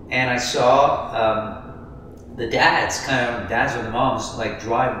 and I saw the dads or the moms, like,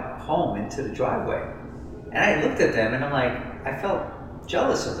 drive home into the driveway. And I looked at them and I'm like, I felt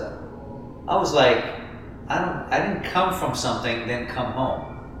jealous of them. I was like, I didn't come from something, then come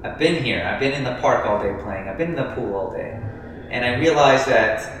home. I've been here. I've been in the park all day playing. I've been in the pool all day. And I realized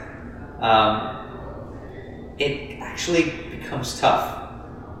that it actually becomes tough.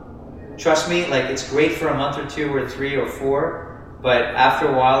 Trust me, like, it's great for a month or 2 or 3 or 4, but after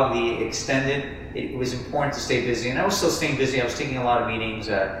a while, it was important to stay busy, and I was still staying busy. I was taking a lot of meetings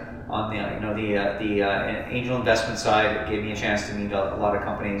on the angel investment side. It gave me a chance to meet a lot of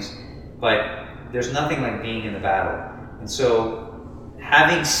companies, but there's nothing like being in the battle. And so,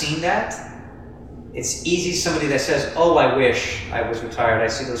 having seen that, it's easy. Somebody that says, "Oh, I wish I was retired." I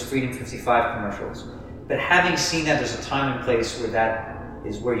see those Freedom 55 commercials, but having seen that, there's a time and place where that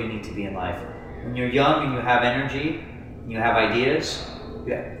is where you need to be in life. When you're young and you have energy, and you have ideas,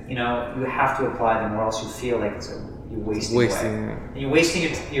 you know, you have to apply them, or else you feel like you're wasting away. And you're wasting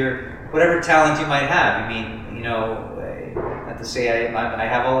your whatever talent you might have. I mean, you know, not to say I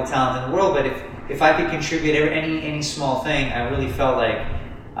have all the talent in the world, but if I could contribute any small thing, I really felt like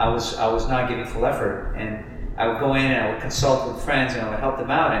I was not giving full effort. And I would go in and I would consult with friends and I would help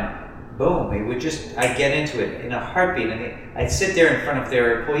them out, and boom, I'd get into it in a heartbeat, and I'd sit there in front of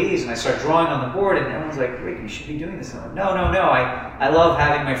their employees and I'd start drawing on the board, and everyone's like, Rick, you should be doing this. And I'm like, no, I love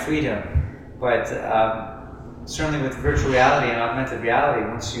having my freedom, but certainly with virtual reality and augmented reality,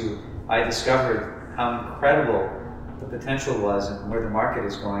 I discovered how incredible the potential was and where the market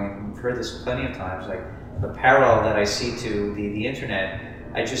is going. I've heard this plenty of times, like the parallel that I see to the internet.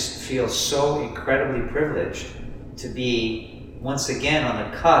 I just feel so incredibly privileged to be once again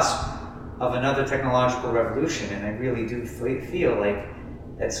on the cusp of another technological revolution, and I really do feel like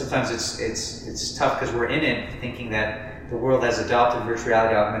that sometimes it's tough because we're in it thinking that the world has adopted virtual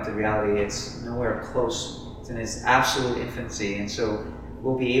reality, augmented reality. It's nowhere close. It's in its absolute infancy, and so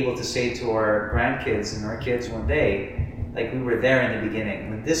we'll be able to say to our grandkids and our kids one day, like, we were there in the beginning.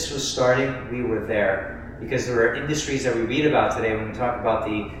 When this was starting, we were there, because there are industries that we read about today when we talk about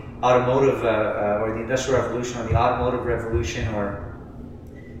the automotive or the industrial revolution, or the automotive revolution, or,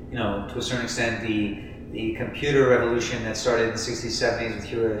 you know, to a certain extent, the computer revolution that started in the 60s, 70s with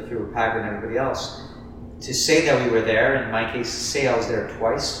Hewlett Packard and everybody else. To say that we were there, in my case, say I was there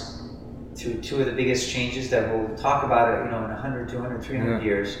twice, to 2 of the biggest changes that we'll talk about it, you know, in 100, 200, 300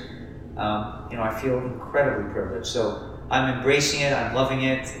 years, you know, I feel incredibly privileged. So I'm embracing it, I'm loving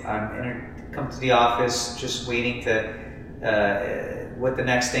it, I'm come to the office just waiting to what the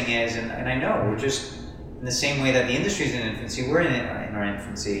next thing is, and I know we're just in the same way that the industry's in infancy, we're in our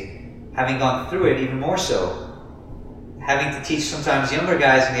infancy, having gone through it even more so, having to teach sometimes younger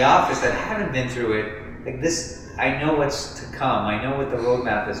guys in the office that haven't been through it, like this, I know what's to come, I know what the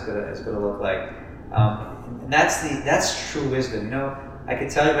roadmap is gonna look like, and that's true wisdom. You know, I could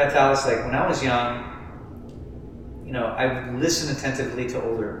tell you, Vitalis, like when I was young, you know, I would listen attentively to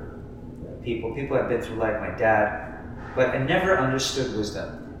older people who had been through life, my dad, but I never understood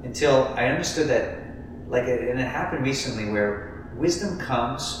wisdom until I understood that, like, and it happened recently, where wisdom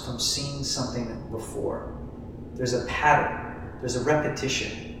comes from seeing something before. There's a pattern, there's a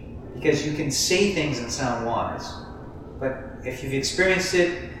repetition, because you can say things and sound wise, but if you've experienced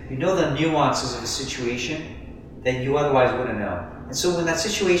it, you know the nuances of a situation that you otherwise wouldn't know. And so when that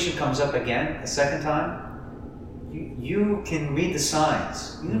situation comes up again, a second time, you can read the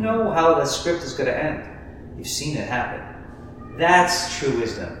signs. You know how the script is going to end. You've seen it happen. That's true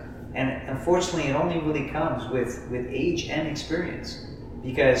wisdom. And unfortunately, it only really comes with age and experience.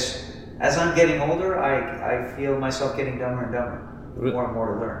 Because as I'm getting older, I feel myself getting dumber and dumber. More and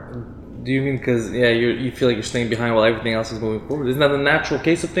more to learn. Do you mean because, you feel like you're staying behind while everything else is moving forward? Isn't that the natural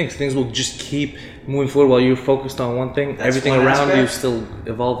case of things? Things will just keep moving forward while you're focused on one thing. That's everything one around aspect. you is still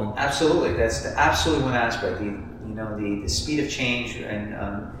evolving. Absolutely. That's absolutely one aspect. The speed of change, and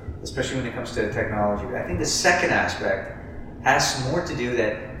especially when it comes to technology. I think the second aspect has more to do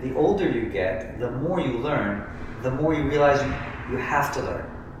that the older you get, the more you learn, the more you realize you have to learn,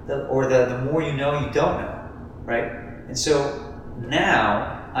 the more you know you don't know, right? And so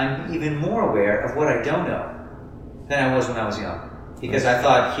now I'm even more aware of what I don't know than I was when I was young. Because I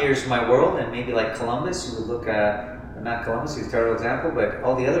thought, here's my world, and maybe like Columbus, you would look at, not Columbus, he's a terrible example, but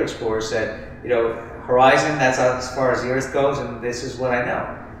all the other explorers said, horizon, that's as far as the Earth goes, and this is what I know.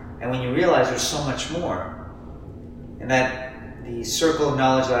 And when you realize there's so much more, and that the circle of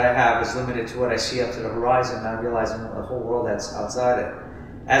knowledge that I have is limited to what I see up to the horizon, I realize the whole world that's outside it.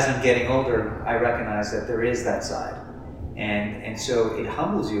 As I'm getting older, I recognize that there is that side. And so it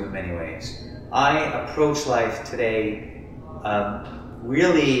humbles you in many ways. I approach life today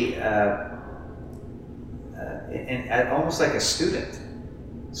really almost like a student,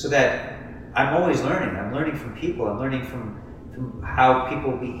 so that I'm always learning. I'm learning from people. I'm learning from how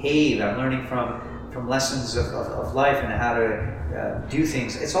people behave. I'm learning from lessons of life and how to do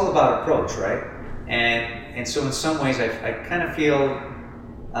things. It's all about approach, right? And so in some ways, I kind of feel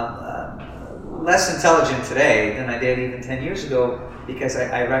less intelligent today than I did even 10 years ago, because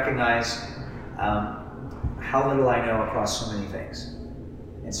I recognize how little I know across so many things.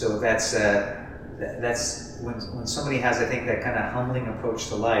 And so that's when somebody has, I think, that kind of humbling approach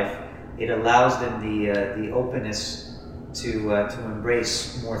to life, it allows them the openness to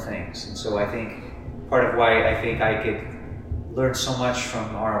embrace more things. And so I think part of why I think I could learn so much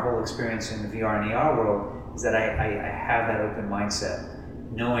from our whole experience in the VR and AR world is that I have that open mindset,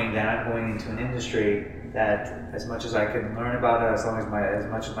 knowing that I'm going into an industry that, as much as I can learn about it, as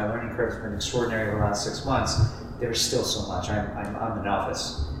much as my learning curve has been extraordinary over the last 6 months, there's still so much. I'm a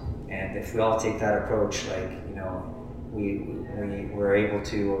novice, and if we all take that approach, we're able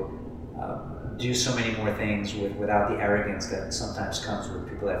to do so many more things without the arrogance that sometimes comes with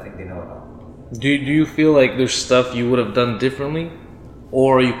people that think they know it all. Do you feel like there's stuff you would have done differently?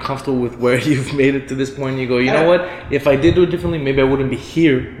 Or are you comfortable with where you've made it to this point and you go, you know what, if I did do it differently, maybe I wouldn't be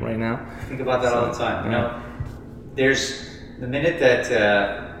here right now? I think about that all the time. There's the minute that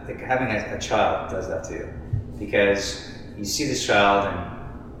having a child does that to you, because you see this child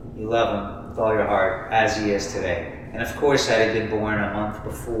and you love him with all your heart as he is today. And of course, had he been born a month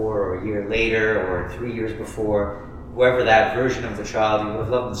before or a year later or 3 years before, whoever that version of the child, you would have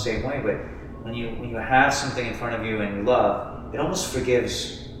loved him the same way. But when you have something in front of you and you love, it almost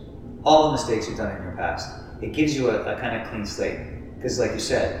forgives all the mistakes you've done in your past. It gives you a kind of clean slate. Because like you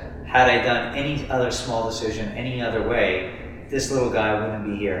said, had I done any other small decision any other way, this little guy wouldn't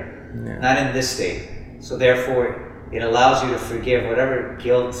be here. Yeah. Not in this state. So therefore, it allows you to forgive whatever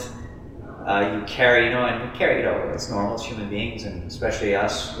guilt you carry, and we carry, it's normal, it's human beings, and especially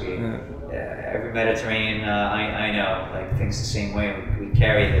us, every Mediterranean, I know, like, thinks the same way. We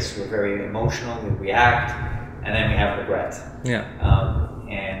carry this, we're very emotional, we react, and then we have regret. Yeah.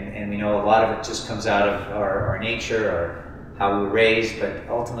 And we know a lot of it just comes out of our nature or how we were raised, but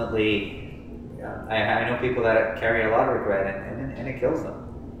ultimately, I know people that carry a lot of regret, and it kills them.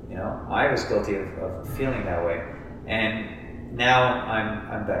 I was guilty of feeling that way, and now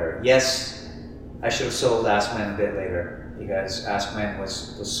I'm better. Yes, I should have sold AskMen a bit later, because AskMen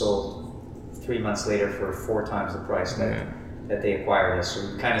was sold 3 months later for 4 times the price that they acquired us. So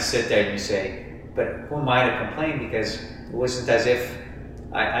you kind of sit there and you say, but who am I to complain, because It wasn't as if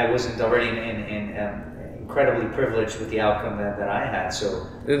I wasn't already incredibly privileged with the outcome that I had. So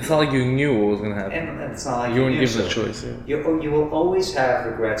it's not like you knew what was going to happen. And it's not like you weren't knew, given the so choice. Yeah. You will always have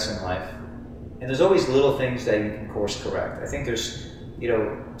regrets in life, and there's always little things that you can course correct. I think there's,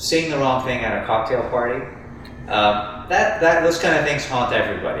 saying the wrong thing at a cocktail party. That those kind of things haunt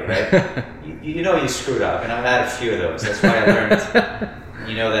everybody, right? you screwed up, and I've had a few of those. That's why I learned.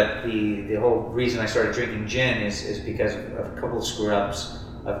 That the whole reason I started drinking gin is because of a couple of screw ups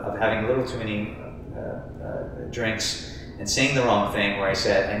of having a little too many drinks and saying the wrong thing. Where I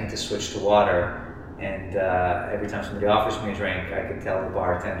said I need to switch to water, and every time somebody offers me a drink, I can tell the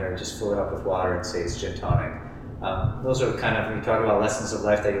bartender just fill it up with water and say it's gin tonic. Those are kind of, when you talk about lessons of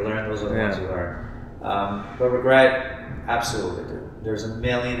life that you learn, those are the ones you learn. But regret, absolutely, dude. There's a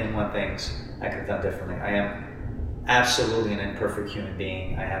million and one things I could have done differently. I am absolutely an imperfect human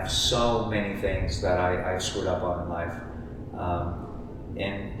being. I have so many things that I've screwed up on in life.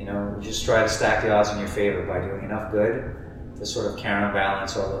 And you just try to stack the odds in your favor by doing enough good to sort of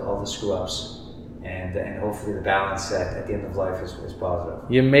counterbalance all the screw ups. And hopefully the balance at the end of life is positive.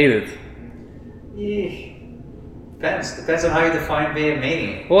 You made it. Yeah. Depends on how you define making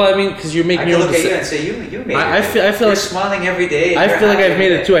it. Well, I mean, because you're making your own decisions. I can look at you and say you made it. I feel you're like smiling every day. I feel like I've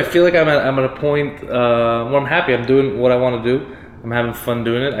made it too. I feel like I'm at a point where I'm happy. I'm doing what I want to do. I'm having fun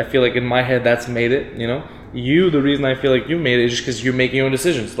doing it. I feel like in my head that's made it. The reason I feel like you made it is just because you're making your own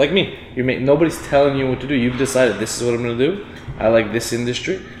decisions. Like me, nobody's telling you what to do. You've decided this is what I'm going to do. I like this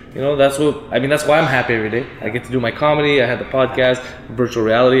industry. That's why I'm happy every day. I get to do my comedy. I had the podcast, virtual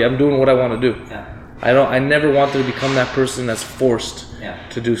reality. I'm doing what I want to do. Yeah. I never wanted to become that person that's forced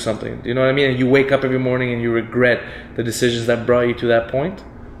to do something. Do you know what I mean? And you wake up every morning and you regret the decisions that brought you to that point.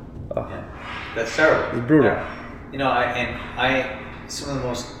 Oh. Yeah. That's terrible. It's brutal. I some of the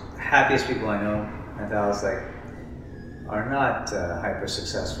most happiest people I know, in Dallas, are not hyper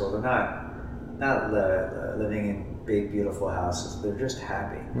successful. They're not living in big beautiful houses. They're just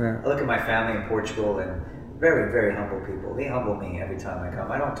happy. Yeah. I look at my family in Portugal and very, very humble people. They humble me every time I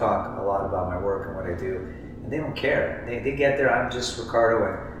come. I don't talk a lot about my work and what I do, and they don't care. They get there. I'm just Ricardo,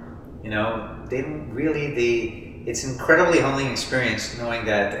 and they don't really. It's an incredibly humbling experience knowing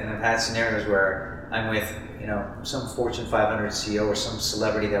that. And I've had scenarios where I'm with some Fortune 500 CEO or some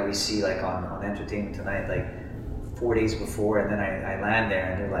celebrity that we see on Entertainment Tonight 4 days before, and then I land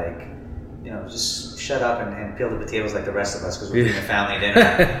there and they're like, just shut up and peel the potatoes like the rest of us because we're doing a family dinner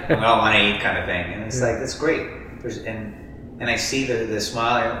and we all want to eat kind of thing. And it's that's great. And I see the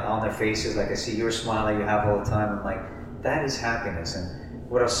smile on their faces, I see your smile that you have all the time. I'm like, that is happiness. And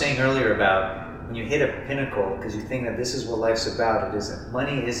what I was saying earlier about when you hit a pinnacle because you think that this is what life's about, it isn't.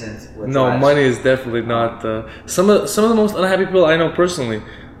 Money isn't what drives. Money is definitely not. Some of the most unhappy people I know personally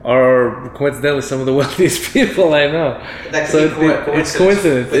are coincidentally some of the wealthiest people I know. That could be it's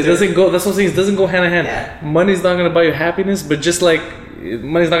coincidence. It doesn't go. That's what I'm saying. It doesn't go hand in hand. Yeah. Money's not going to buy you happiness, but just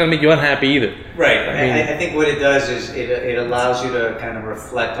money's not going to make you unhappy either. Right. I think what it does is it allows you to kind of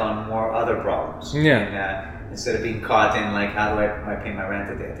reflect on more other problems. Yeah. And, instead of being caught in how do I pay my rent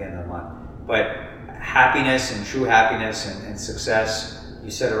at the end of the month. But happiness and true happiness and success,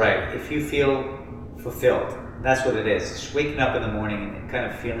 you said it right. If you feel fulfilled. That's what it is. It's waking up in the morning and kind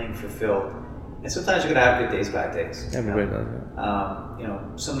of feeling fulfilled. And sometimes you're gonna have good days, bad days. Everybody does.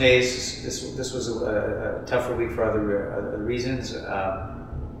 Yeah. Some days this was a tougher week for other reasons. And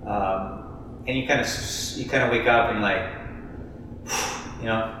you kind of wake up and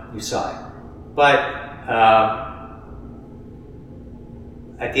you sigh. But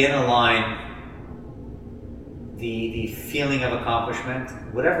at the end of the line, the feeling of accomplishment,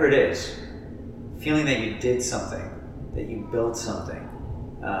 whatever it is. Feeling that you did something, that you built something,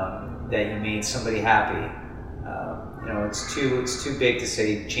 that you made somebody happy. It's too big to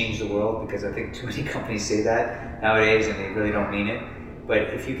say change the world because I think too many companies say that nowadays and they really don't mean it.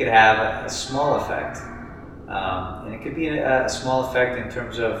 But if you could have a small effect, and it could be a small effect in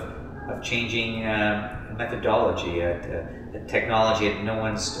terms of changing methodology, a technology that no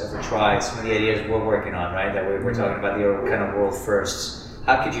one's ever tried. Some of the ideas we're working on, right? That we're talking about the kind of world firsts.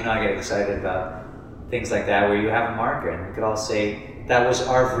 How could you not get excited about things like that where you have a marker and we could all say that was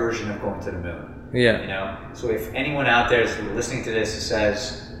our version of going to the moon. Yeah. So if anyone out there is listening to this who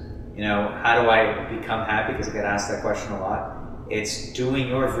says, how do I become happy? Because I get asked that question a lot. It's doing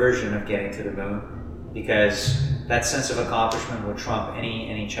your version of getting to the moon because that sense of accomplishment will trump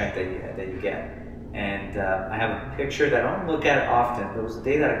any check that you get. And I have a picture that I don't look at often. There was the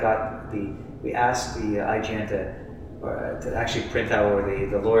day that we asked the IGN to actually print out, or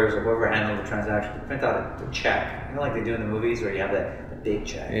the lawyers or whoever handled the transaction, to print out the check. Like they do in the movies where you have that big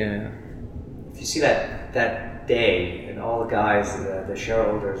check. Yeah. If you see that that day, and all the guys, the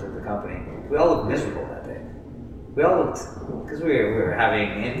shareholders of the company, we all looked miserable that day. We all looked, because we were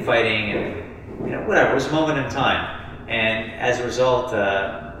having infighting and whatever. It was a moment in time, and as a result,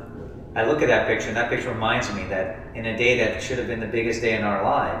 I look at that picture, and that picture reminds me that in a day that should have been the biggest day in our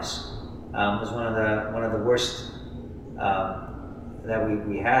lives, was one of the worst that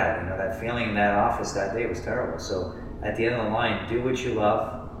we had. That feeling in that office that day was terrible. So at the end of the line, do what you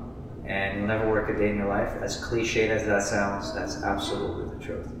love, and you'll never work a day in your life. As cliched as that sounds, that's absolutely the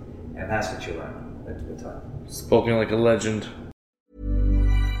truth, and that's what you learn at the time. Spoken like a legend.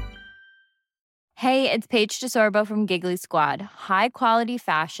 Hey, it's Paige DeSorbo from Giggly Squad. High quality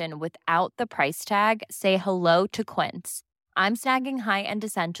fashion without the price tag. Say hello to Quince. I'm snagging high-end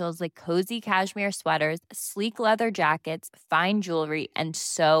essentials like cozy cashmere sweaters, sleek leather jackets, fine jewelry, and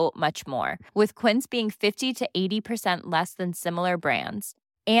so much more. With Quince being 50 to 80% less than similar brands.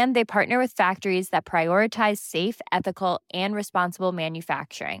 And they partner with factories that prioritize safe, ethical, and responsible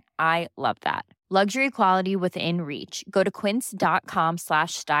manufacturing. I love that. Luxury quality within reach. Go to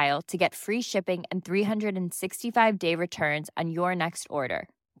quince.com/style to get free shipping and 365-day returns on your next order.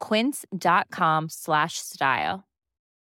 Quince.com/style.